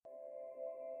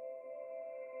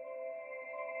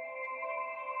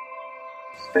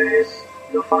Space,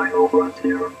 the final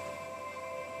frontier.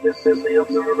 This is the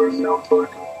Observer's Notebook,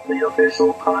 the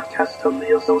official podcast of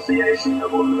the Association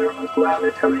of Lunar and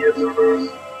Planetary Observers.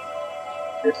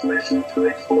 Its mission to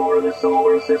explore the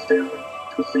solar system,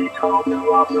 to seek out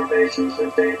new observations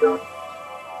and data,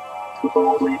 to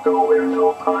boldly go where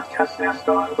no podcast has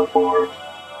gone before.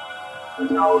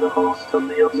 And now the host of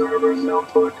the Observer's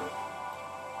Notebook,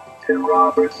 Tim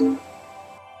Robertson.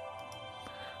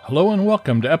 Hello and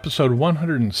welcome to episode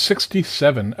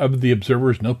 167 of the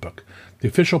Observer's Notebook, the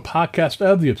official podcast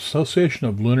of the Association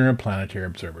of Lunar and Planetary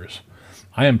Observers.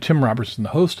 I am Tim Robertson, the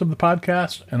host of the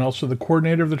podcast and also the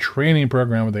coordinator of the training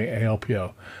program with the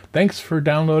ALPO. Thanks for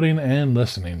downloading and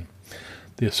listening.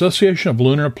 The Association of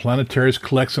Lunar and Planetaries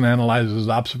collects and analyzes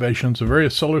observations of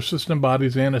various solar system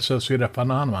bodies and associated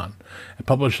phenomena, and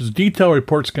publishes detailed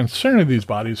reports concerning these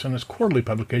bodies in its quarterly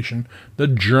publication, the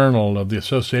Journal of the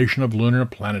Association of Lunar and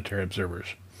Planetary Observers.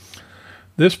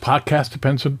 This podcast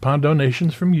depends upon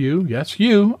donations from you, yes,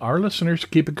 you, our listeners, to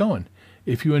keep it going.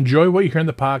 If you enjoy what you hear in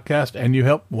the podcast and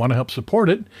you want to help support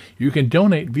it, you can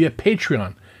donate via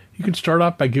Patreon. You can start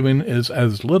off by giving as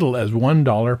little as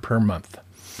 $1 per month.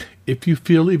 If you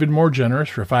feel even more generous,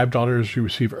 for $5, you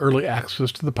receive early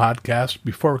access to the podcast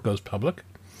before it goes public.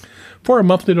 For a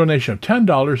monthly donation of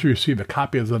 $10, you receive a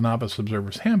copy of the Novice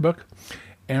Observer's Handbook.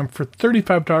 And for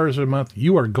 $35 a month,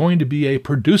 you are going to be a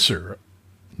producer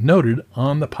noted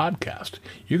on the podcast.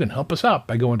 You can help us out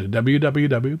by going to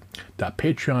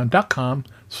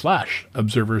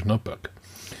www.patreon.com/observersnotebook.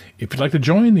 If you'd like to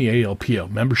join the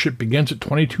ALPO, membership begins at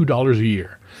 $22 a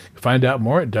year. Find out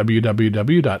more at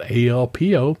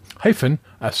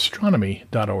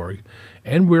www.alpo-astronomy.org.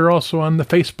 And we're also on the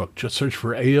Facebook. Just search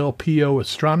for ALPO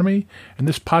Astronomy. And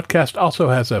this podcast also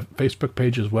has a Facebook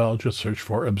page as well. Just search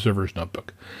for Observer's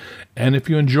Notebook. And if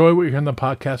you enjoy what you hear in the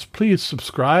podcast, please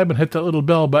subscribe and hit that little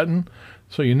bell button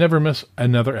so you never miss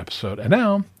another episode. And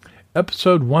now,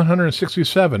 episode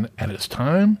 167, and it's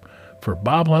time for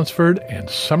Bob Lunsford and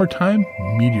Summertime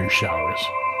Meteor Showers.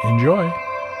 Enjoy.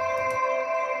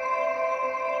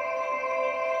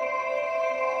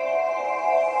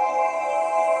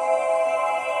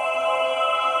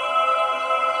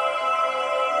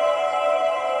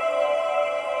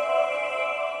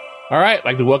 All right, I'd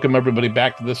like to welcome everybody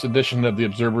back to this edition of the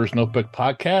Observer's Notebook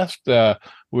podcast.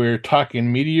 We're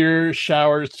talking meteor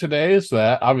showers today, so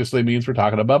that obviously means we're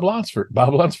talking about Bob Lunsford.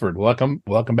 Bob Lunsford, welcome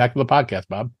back to the podcast,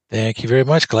 Bob. Thank you very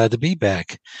much. Glad to be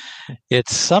back.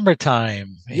 It's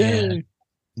summertime and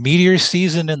meteor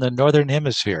season in the Northern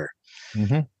Hemisphere.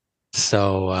 Mm-hmm.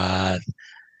 So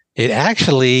it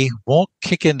actually won't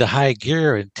kick into high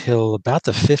gear until about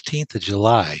the 15th of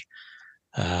July.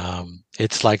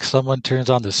 It's like someone turns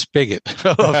on the spigot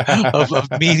of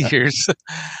meteors.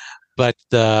 But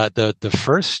the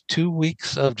first 2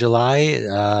 weeks of July,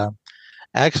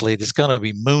 actually, it's going to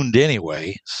be mooned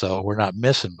anyway, so we're not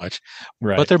missing much.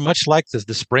 Right. But they're much like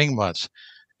the spring months.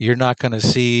 You're not going to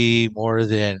see more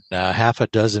than half a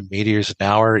dozen meteors an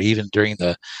hour, even during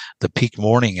the peak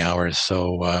morning hours.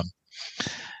 So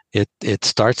it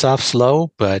starts off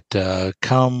slow, but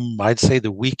come, I'd say,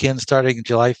 the weekend starting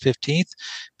July 15th,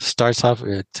 starts off,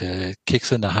 it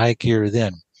kicks into high gear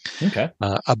then. Okay.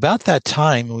 About that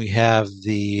time, we have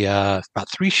the about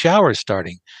 3 showers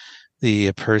starting.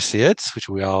 The Perseids, which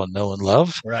we all know and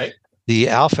love. Right. The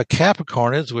Alpha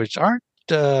Capricornids, which aren't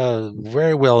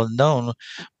very well known,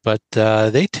 but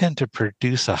they tend to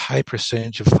produce a high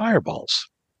percentage of fireballs.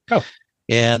 Oh.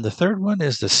 And the third one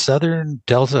is the Southern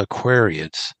Delta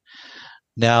Aquariids.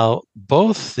 Now,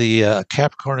 both the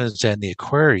Capricornids and the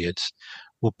Aquariids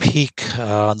will peak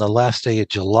on the last day of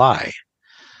July.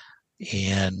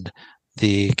 And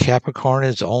the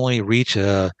Capricornids only reach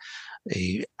a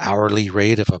hourly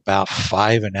rate of about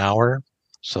 5 an hour.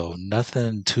 So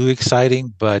nothing too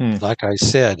exciting, but like I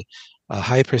said, a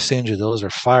high percentage of those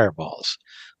are fireballs.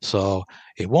 So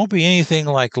it won't be anything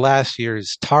like last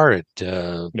year's Taurid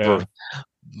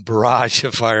barrage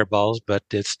of fireballs, but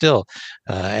it still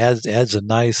adds a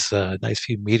nice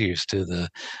few meteors to the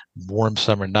warm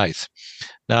summer nights.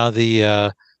 Now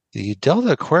the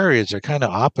Delta Aquariids are kind of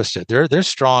opposite. They're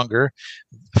stronger.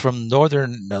 From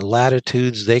northern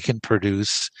latitudes, they can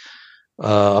produce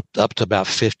up to about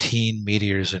 15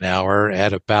 meteors an hour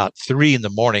at about 3 in the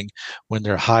morning when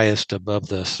they're highest above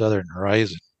the southern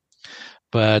horizon.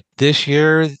 But this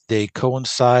year, they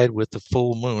coincide with the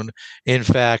full moon. In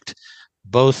fact,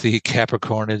 both the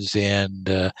Capricornids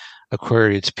and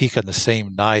Aquariids peak on the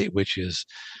same night, which is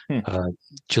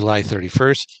July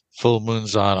 31st. Full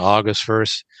moon's on August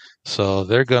 1st. So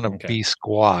they're going to be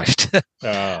squashed.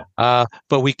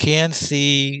 But we can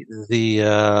see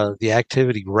the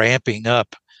activity ramping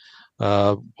up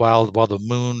while the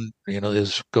moon,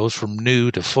 goes from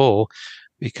new to full,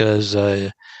 because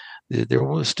there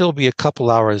will still be a couple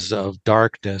hours of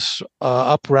darkness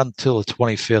up around until the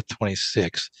 25th,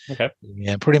 26th. Okay.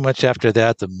 And pretty much after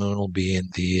that, the moon will be in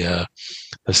the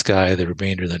sky the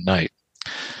remainder of the night.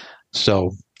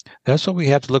 So that's what we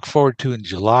have to look forward to in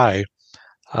July.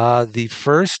 The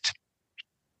first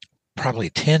probably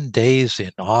 10 days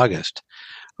in August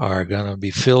are going to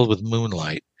be filled with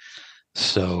moonlight.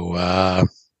 So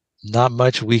not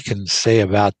much we can say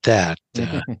about that.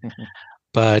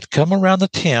 But come around the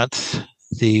 10th,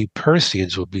 the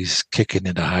Perseids will be kicking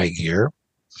into high gear.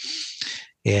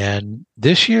 And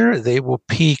this year they will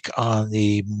peak on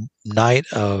the night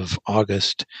of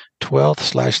August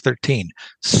 12th/13,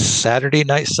 Saturday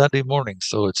night, Sunday morning.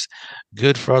 So it's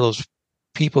good for all those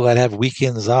people that have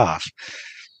weekends off.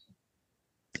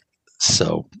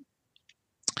 So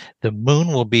the moon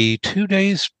will be 2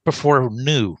 days before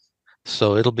new.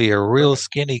 So it'll be a real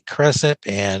skinny crescent,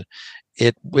 and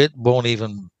it won't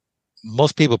even,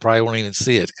 most people probably won't even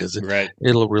see it, because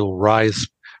it'll rise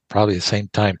probably the same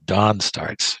time dawn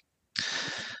starts.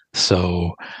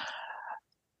 So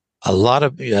a lot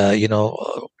of,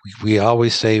 we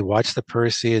always say, watch the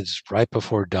Perseids right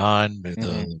before dawn.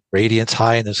 The radiance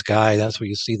high in the sky, that's where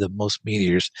you see the most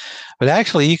meteors. But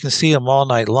actually, you can see them all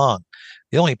night long.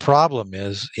 The only problem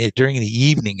is during the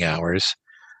evening hours,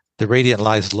 the radiant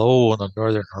lies low on the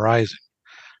northern horizon.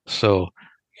 So,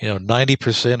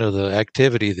 90% of the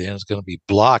activity then is going to be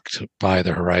blocked by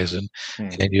the horizon,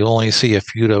 and you only see a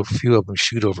few of them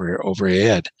shoot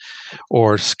overhead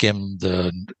or skim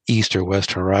the east or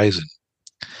west horizon.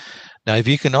 Now, if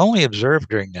you can only observe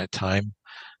during that time,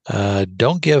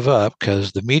 don't give up,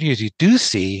 because the meteors you do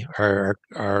see are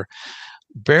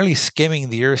barely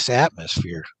skimming the Earth's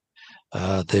atmosphere.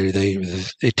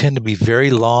 They tend to be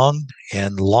very long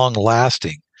and long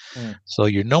lasting. So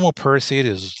your normal Perseid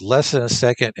is less than a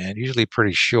second and usually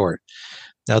pretty short.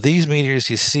 Now, these meteors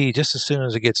you see just as soon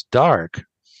as it gets dark,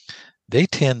 they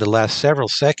tend to last several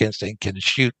seconds and can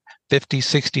shoot 50,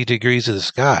 60 degrees of the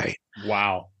sky.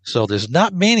 Wow. So there's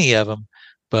not many of them,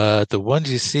 but the ones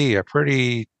you see are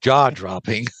pretty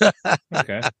jaw-dropping.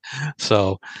 Okay.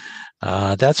 So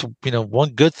that's,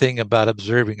 one good thing about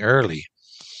observing early.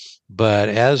 But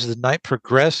as the night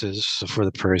progresses for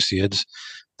the Perseids,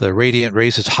 the radiant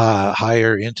raises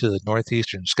higher into the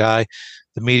northeastern sky.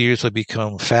 The meteors will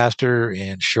become faster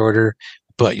and shorter,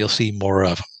 but you'll see more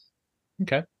of them.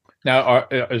 Okay. Now,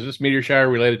 is this meteor shower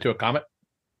related to a comet?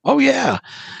 Oh, yeah.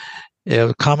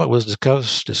 The comet was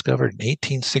discovered in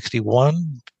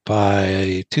 1861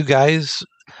 by two guys,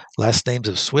 last names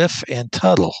of Swift and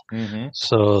Tuttle.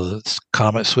 So it's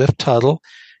Comet Swift-Tuttle.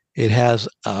 It has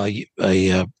a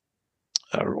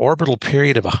orbital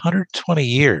period of 120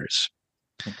 years.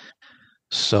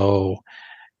 So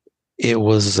it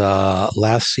was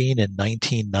last seen in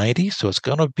 1990, so it's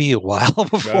going to be a while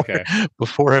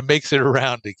before it makes it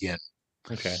around again.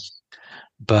 Okay.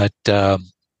 But and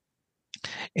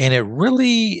it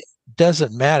really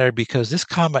doesn't matter, because this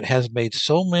comet has made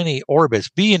so many orbits,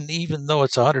 even though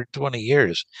it's 120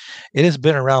 years, it has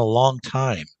been around a long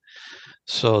time.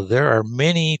 So there are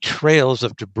many trails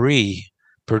of debris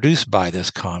produced by this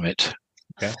comet.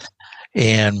 Okay.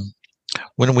 And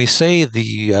when we say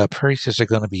the Perseids are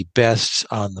going to be best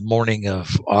on the morning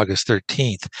of August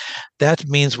 13th, that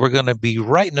means we're going to be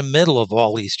right in the middle of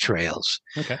all these trails.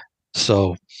 Okay.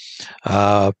 So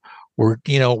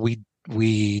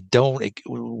we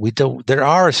don't, there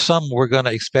are some we're going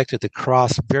to expect it to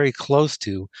cross very close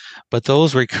to, but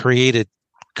those were created,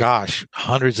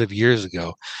 hundreds of years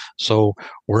ago. So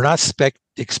we're not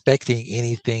expecting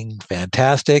anything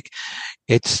fantastic.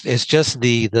 It's just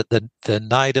the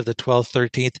night of the 12th,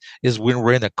 13th is when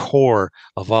we're in the core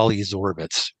of all these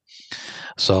orbits.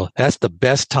 So that's the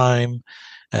best time,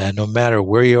 no matter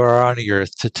where you are on the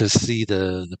Earth, to see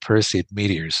the Perseid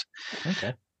meteors.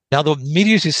 Okay. Now, the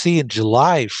meteors you see in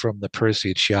July from the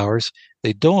Perseid showers,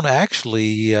 they don't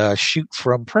actually shoot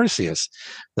from Perseus.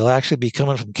 They'll actually be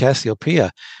coming from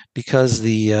Cassiopeia, because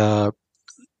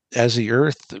as the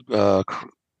Earth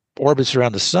orbits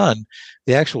around the sun,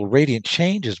 the actual radiant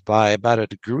changes by about a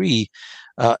degree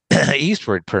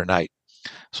eastward per night.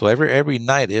 So every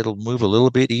night it'll move a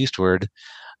little bit eastward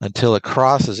until it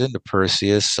crosses into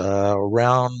Perseus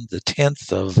around the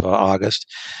 10th of August,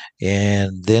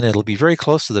 and then it'll be very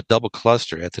close to the double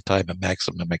cluster at the time of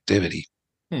maximum activity.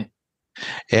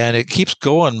 And it keeps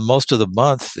going most of the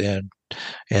month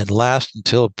and lasts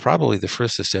until probably the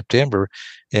 1st of September.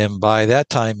 And by that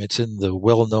time, it's in the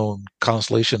well-known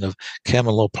constellation of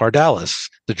Camelopardalis,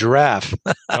 the giraffe.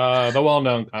 The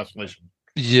well-known constellation.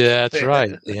 Yeah, that's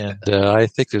right. And I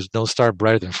think there's no star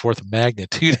brighter than fourth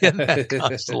magnitude in that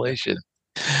constellation.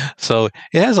 So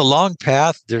it has a long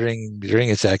path during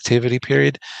its activity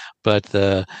period, but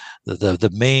the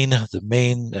main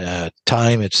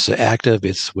time it's active,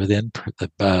 it's within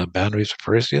the boundaries of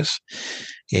Perseus,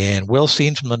 and well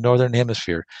seen from the northern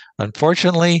hemisphere.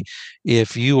 Unfortunately,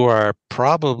 if you are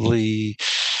probably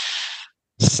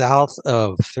south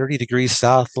of 30 degrees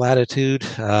south latitude,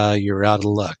 you're out of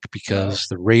luck because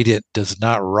the radiant does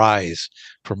not rise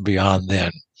from beyond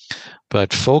then.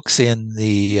 But folks in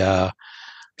the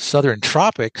southern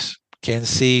tropics can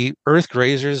see Earth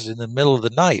grazers in the middle of the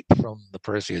night from the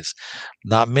Perseus.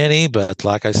 Not many, but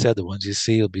like I said, the ones you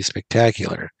see will be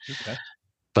spectacular. Okay.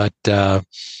 But and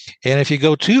if you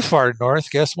go too far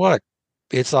north, guess what?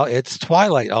 It's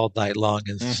twilight all night long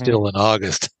and still in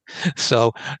August.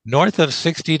 So north of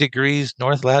 60 degrees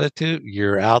north latitude,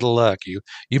 you're out of luck. You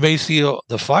may see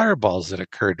the fireballs that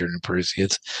occurred during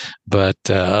Perseus, but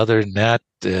other than that,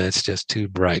 it's just too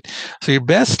bright. So your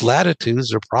best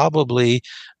latitudes are probably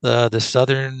the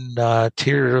southern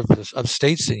tier of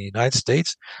states in the United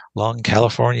States, along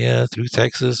California through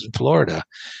Texas and Florida.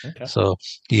 Okay. So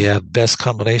you have best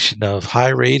combination of high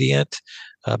radiant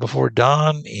before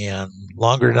dawn and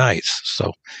longer nights.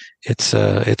 So it's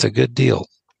a good deal.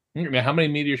 Now, how many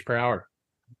meteors per hour?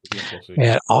 And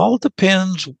it all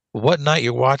depends what night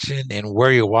you're watching and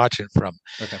where you're watching from.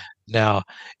 Okay. Now,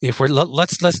 if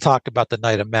let's talk about the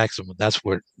night of maximum. That's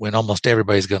when almost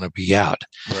everybody's going to be out.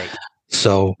 Right.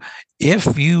 So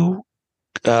if you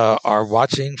are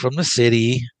watching from the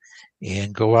city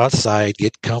and go outside,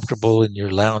 get comfortable in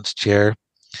your lounge chair,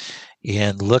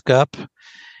 and look up,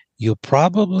 you'll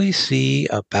probably see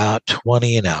about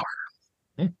 20 an hour.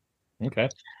 Okay.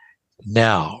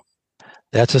 Now,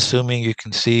 that's assuming you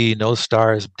can see no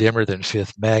stars dimmer than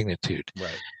fifth magnitude.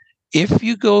 Right. If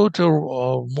you go to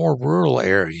a more rural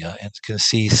area and can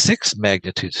see sixth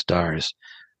magnitude stars,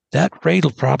 that rate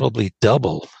will probably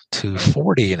double to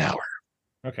 40 an hour.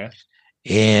 Okay.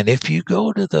 And if you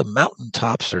go to the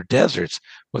mountaintops or deserts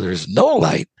where there's no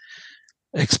light,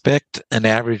 expect an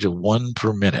average of 1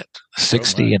 per minute,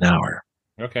 60 an hour.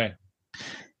 Okay.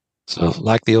 So,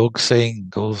 like the old saying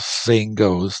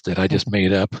goes that I just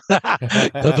made up,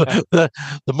 the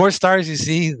more stars you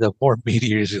see, the more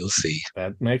meteors you'll see.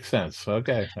 That makes sense.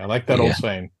 Okay. I like that old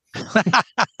saying.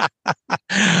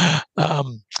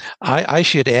 I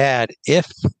should add,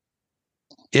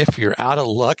 if you're out of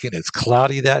luck and it's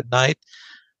cloudy that night,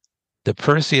 the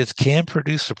Perseus can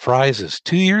produce surprises.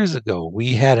 2 years ago,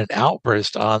 we had an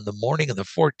outburst on the morning of the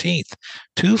 14th,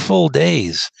 2 full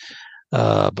days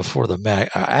before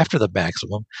after the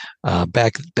maximum.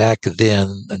 Back then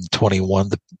in 21,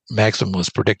 the maximum was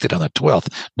predicted on the 12th,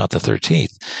 not the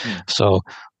 13th. So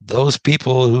those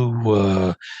people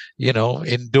who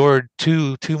endured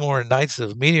two more nights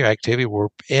of meteor activity were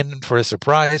in for a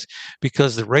surprise,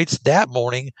 because the rates that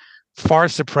morning far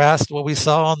surpassed what we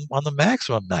saw on the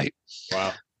maximum night.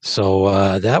 Wow!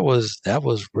 So that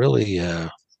was really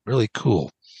really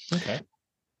cool. Okay.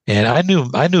 And I knew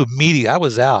immediately. I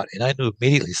was out, and I knew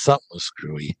immediately something was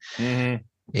screwy.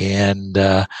 And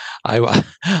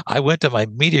I went to my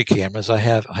meteor cameras. I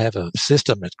have a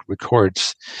system that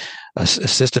records a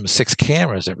system of 6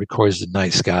 cameras that records the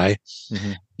night sky.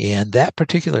 And that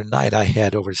particular night, I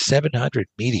had over 700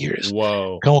 meteors.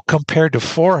 Whoa! Compared to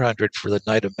 400 for the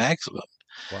night of maximum.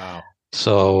 Wow!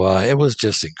 So it was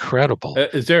just incredible.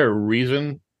 Is there a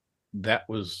reason that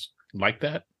was like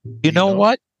that? You know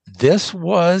what? This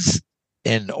was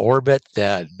an orbit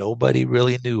that nobody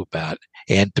really knew about.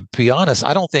 And to be honest,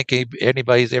 I don't think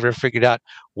anybody's ever figured out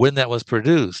when that was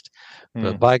produced.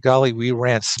 But by golly, we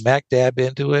ran smack dab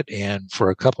into it, and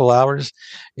for a couple hours,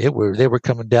 they were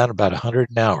coming down about 100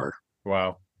 an hour.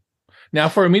 Wow! Now,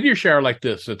 for a meteor shower like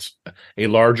this, it's a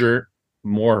larger,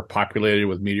 more populated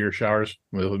with meteor showers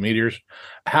with meteors.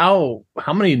 How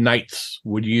many nights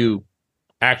would you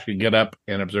actually get up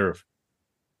and observe?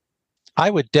 I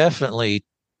would definitely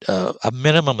a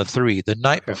minimum of 3: the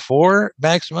night before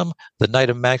maximum, the night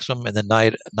of maximum, and the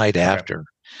night after.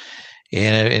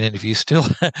 And if you still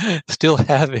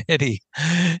have any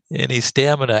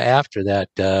stamina after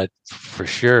that, for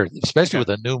sure, especially with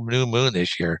a new moon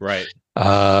this year, right?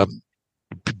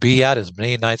 Be out as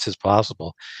many nights as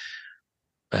possible,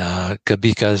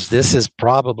 because this is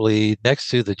probably, next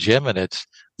to the Geminids,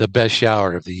 the best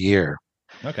shower of the year.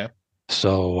 Okay.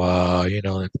 So,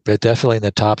 definitely in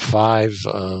the top 5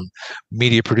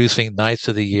 meteor producing nights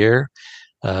of the year.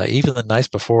 Even the nights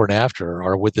before and after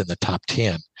are within the top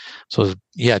 10. So,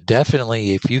 yeah,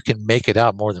 definitely, if you can make it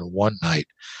out more than one night,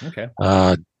 okay,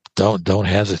 don't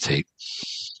hesitate.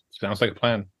 Sounds like a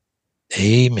plan.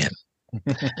 Amen.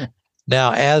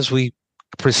 Now, as we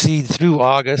proceed through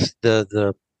August,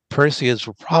 the Perseids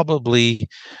will probably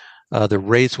the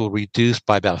rates will reduce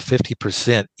by about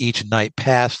 50% each night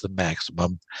past the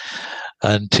maximum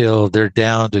until they're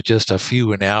down to just a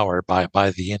few an hour by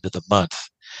the end of the month.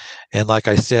 And like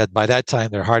I said, by that time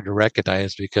they're hard to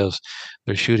recognize because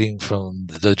they're shooting from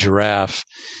the giraffe.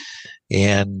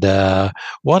 And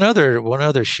one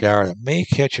other shower that may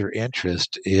catch your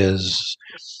interest is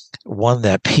one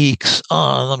that peaks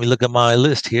on. Let me look at my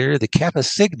list here. The Kappa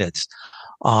Cygnets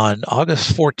on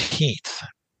August 14th.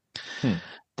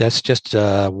 That's just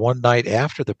one night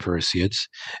after the Perseids.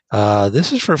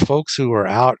 This is for folks who are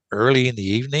out early in the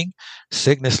evening.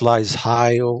 Cygnus lies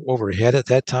high overhead at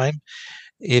that time.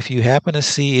 If you happen to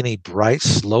see any bright,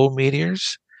 slow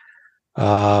meteors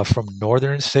from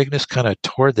northern Cygnus kind of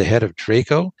toward the head of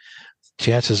Draco,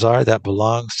 chances are that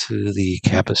belongs to the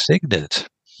Kappa Cygnets.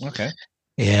 Okay.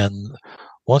 And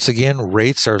once again,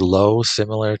 rates are low,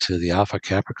 similar to the Alpha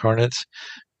Capricornids,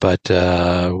 but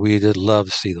we did love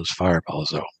to see those fireballs,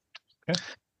 though. Okay.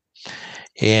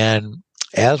 And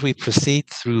as we proceed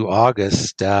through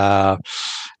August,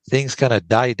 things kind of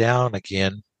die down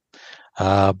again,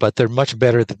 but they're much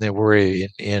better than they were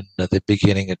in the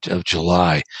beginning of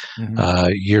July.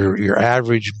 Your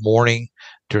average morning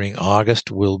during August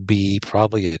will be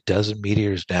probably a dozen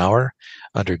meteors an hour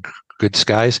under good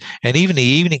skies, and even the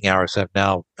evening hours have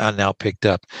now picked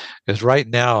up, because right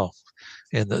now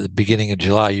in the beginning of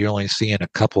July you're only seeing a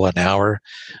couple an hour,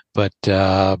 but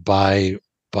by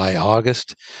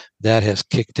August that has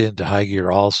kicked into high gear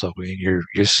also. I mean,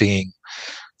 you're seeing,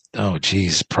 oh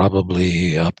geez,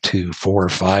 probably up to 4 or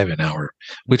 5 an hour,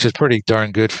 which is pretty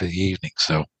darn good for the evening.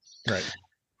 So right.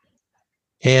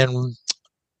 And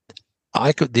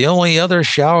the only other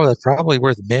shower that's probably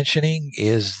worth mentioning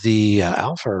is the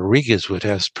Alpha Aurigas, which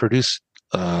has produced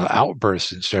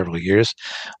outbursts in several years.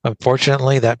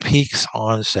 Unfortunately, that peaks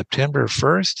on September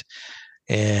 1st,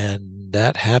 and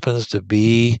that happens to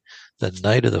be the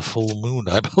night of the full moon,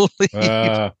 I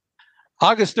believe.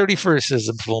 August 31st is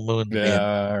the full moon.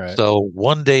 Yeah, right. So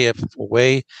one day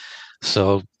away.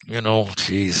 So,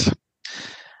 geez.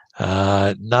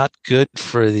 Not good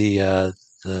for the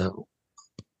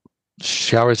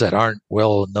showers that aren't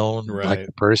well known, right, like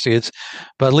the Perseids,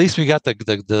 but at least we got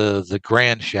the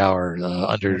grand shower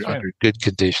under good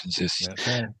conditions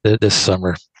this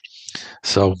summer.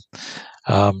 So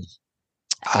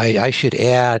I should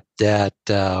add that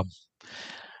the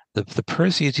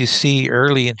Perseids you see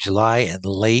early in July and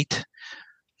late,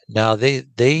 now they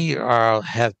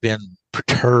have been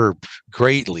perturbed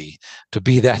greatly to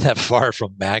be that far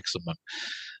from maximum.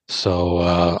 So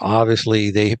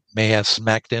obviously they may have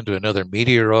smacked into another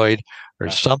meteoroid or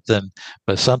something,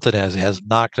 but something has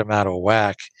knocked them out of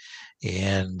whack,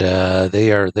 and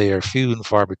they are few and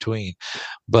far between.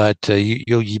 But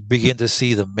you begin to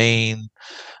see the main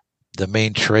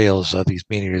trails of these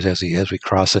meteors as we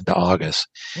cross into August.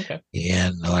 Okay.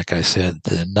 And like I said,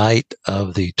 the night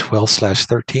of the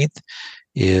 12/13th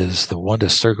is the one to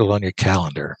circle on your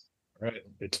calendar. Right.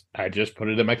 I just put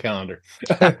it in my calendar.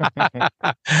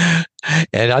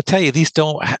 And I'll tell you, these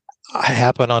don't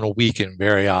happen on a weekend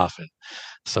very often.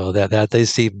 So that they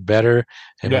seem better.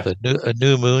 And with a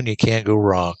new moon, you can't go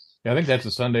wrong. Yeah, I think that's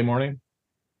a Sunday morning.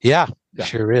 Yeah,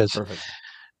 sure is. Perfect.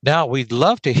 Now, we'd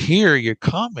love to hear your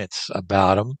comments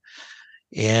about them.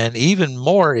 And even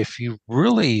more, if you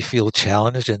really feel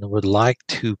challenged and would like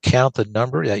to count the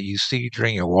number that you see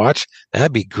during your watch,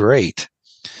 that'd be great.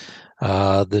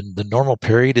 The normal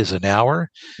period is an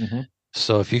hour.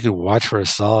 So if you could watch for a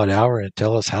solid hour and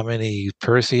tell us how many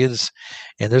Perseids,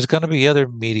 and there's going to be other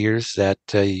meteors that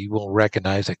you won't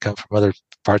recognize that come from other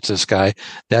parts of the sky.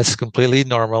 That's completely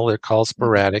normal. They're called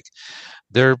sporadic.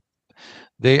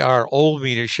 They are old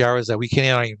meteor showers that we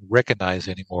can't even recognize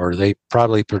anymore. They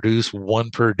probably produce one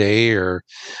per day or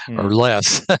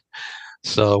less.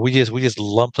 So we just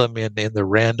lump them in the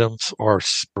randoms or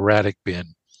sporadic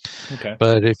bin. Okay.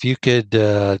 But if you could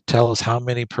tell us how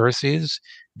many Perseids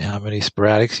and how many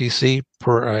sporadics you see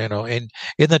per, in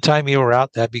the time you were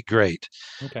out, that'd be great.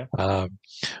 Okay.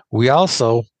 We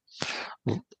also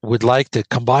would like to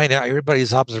combine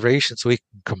everybody's observations so we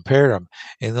can compare them.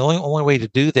 And the only way to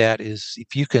do that is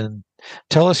if you can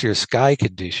tell us your sky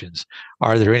conditions.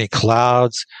 Are there any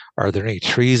clouds? Are there any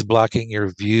trees blocking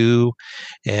your view?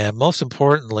 And most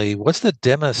importantly, what's the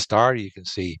dimmest star you can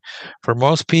see? For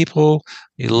most people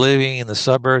living in the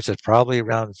suburbs, it's probably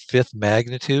around 5th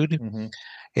magnitude.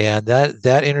 And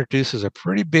that introduces a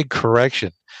pretty big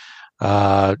correction.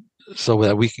 So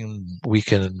that we can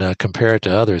compare it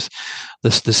to others.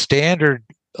 The standard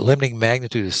limiting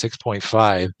magnitude is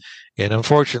 6.5, and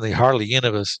unfortunately, hardly any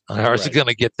of us are going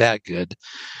to get that good.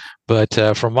 But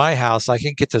from my house, I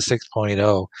can get to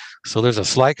 6.0. So there's a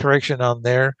slight correction on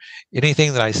there.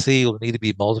 Anything that I see will need to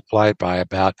be multiplied by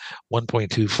about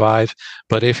 1.25.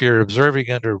 But if you're observing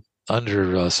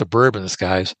under suburban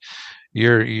skies,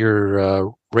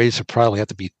 your rates will probably have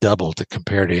to be doubled to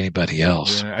compare to anybody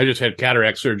else. Yeah, I just had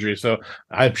cataract surgery, so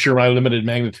I'm sure my limited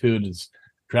magnitude is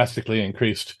drastically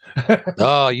increased.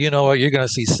 Oh, you know what? You're going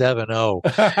to see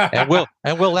 7.0,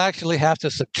 and we'll actually have to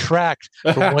subtract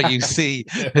from what you see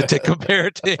to compare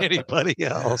it to anybody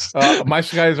else. My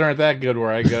skies aren't that good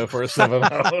where I go for a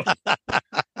 7.0.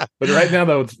 But right now,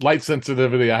 though, it's light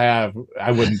sensitivity I have.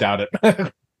 I wouldn't doubt it.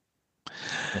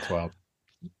 That's wild.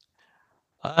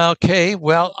 Okay,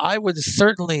 well, I would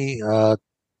certainly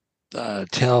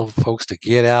tell folks to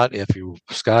get out if your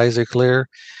skies are clear.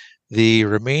 The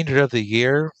remainder of the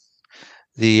year,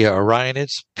 the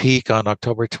Orionids peak on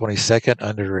October 22nd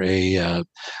under a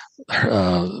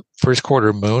first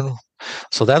quarter moon.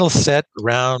 So that'll set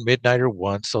around midnight or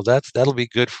 1. So that'll be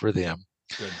good for them.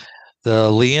 Good.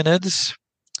 The Leonids,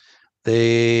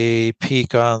 they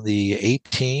peak on the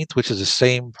 18th, which is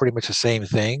pretty much the same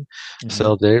thing. Mm-hmm.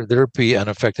 So they'll be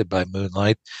unaffected by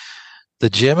moonlight. The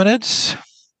Geminids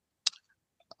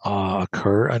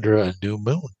occur under a new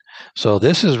moon. So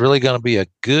this is really going to be a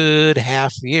good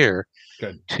half year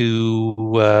to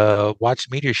watch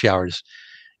meteor showers.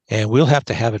 And we'll have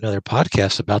to have another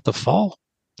podcast about the fall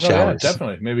showers. Yeah,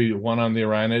 definitely. Maybe one on the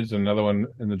Orionids and another one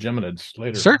in the Geminids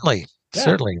later. Certainly.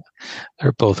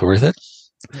 They're both worth it.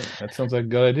 Yeah, that sounds like a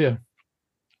good idea.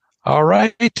 All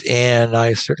right. And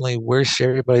I certainly wish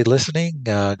everybody listening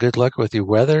good luck with your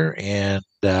weather, and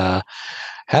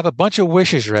have a bunch of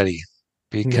wishes ready,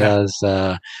 because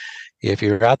if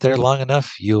you're out there long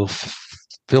enough, you'll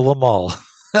fill them all.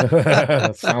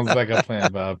 Sounds like a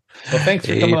plan, Bob. Well, thanks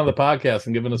for coming on the podcast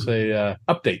and giving us a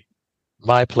update.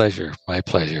 My pleasure. My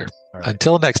pleasure. Right.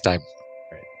 Until next time.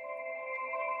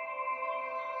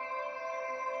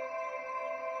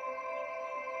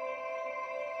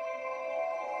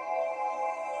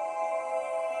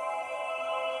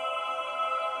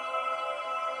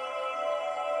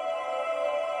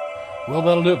 Well,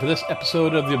 that'll do it for this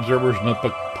episode of the Observer's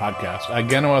Notebook podcast.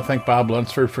 Again, I want to thank Bob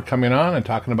Lunsford for coming on and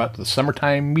talking about the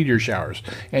summertime meteor showers.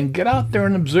 And get out there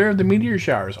and observe the meteor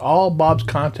showers. All Bob's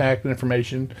contact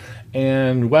information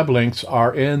and web links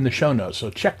are in the show notes, so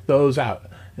check those out.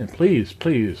 And please,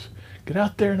 get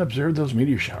out there and observe those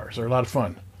meteor showers. They're a lot of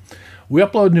fun. We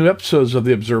upload new episodes of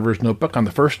the Observer's Notebook on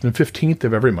the 1st and 15th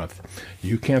of every month.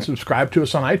 You can subscribe to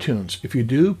us on iTunes. If you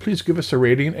do, please give us a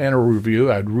rating and a review.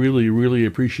 I'd really, really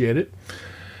appreciate it.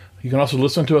 You can also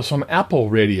listen to us on Apple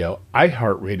Radio,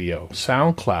 iHeartRadio,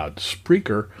 SoundCloud,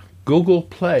 Spreaker, Google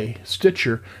Play,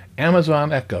 Stitcher,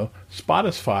 Amazon Echo,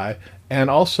 Spotify, and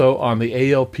also on the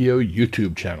ALPO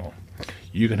YouTube channel.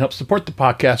 You can help support the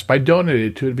podcast by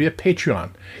donating to it via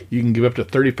Patreon. You can give up to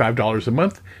 $35 a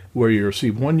month, where you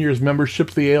receive 1 year's membership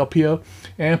to the ALPO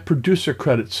and producer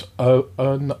credits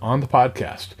on the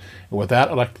podcast. And with that,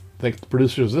 I'd like to thank the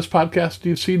producers of this podcast,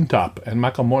 Steve Siedentop and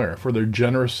Michael Moyer, for their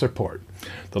generous support.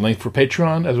 The link for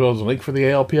Patreon, as well as the link for the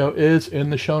ALPO, is in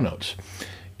the show notes.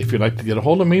 If you'd like to get a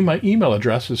hold of me, my email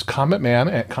address is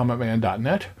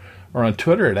cometman@cometman.net, or on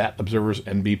Twitter at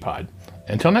ObserversNBPod.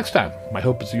 Until next time, my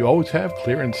hope is you always have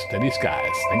clear and steady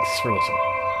skies. Thanks for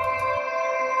listening.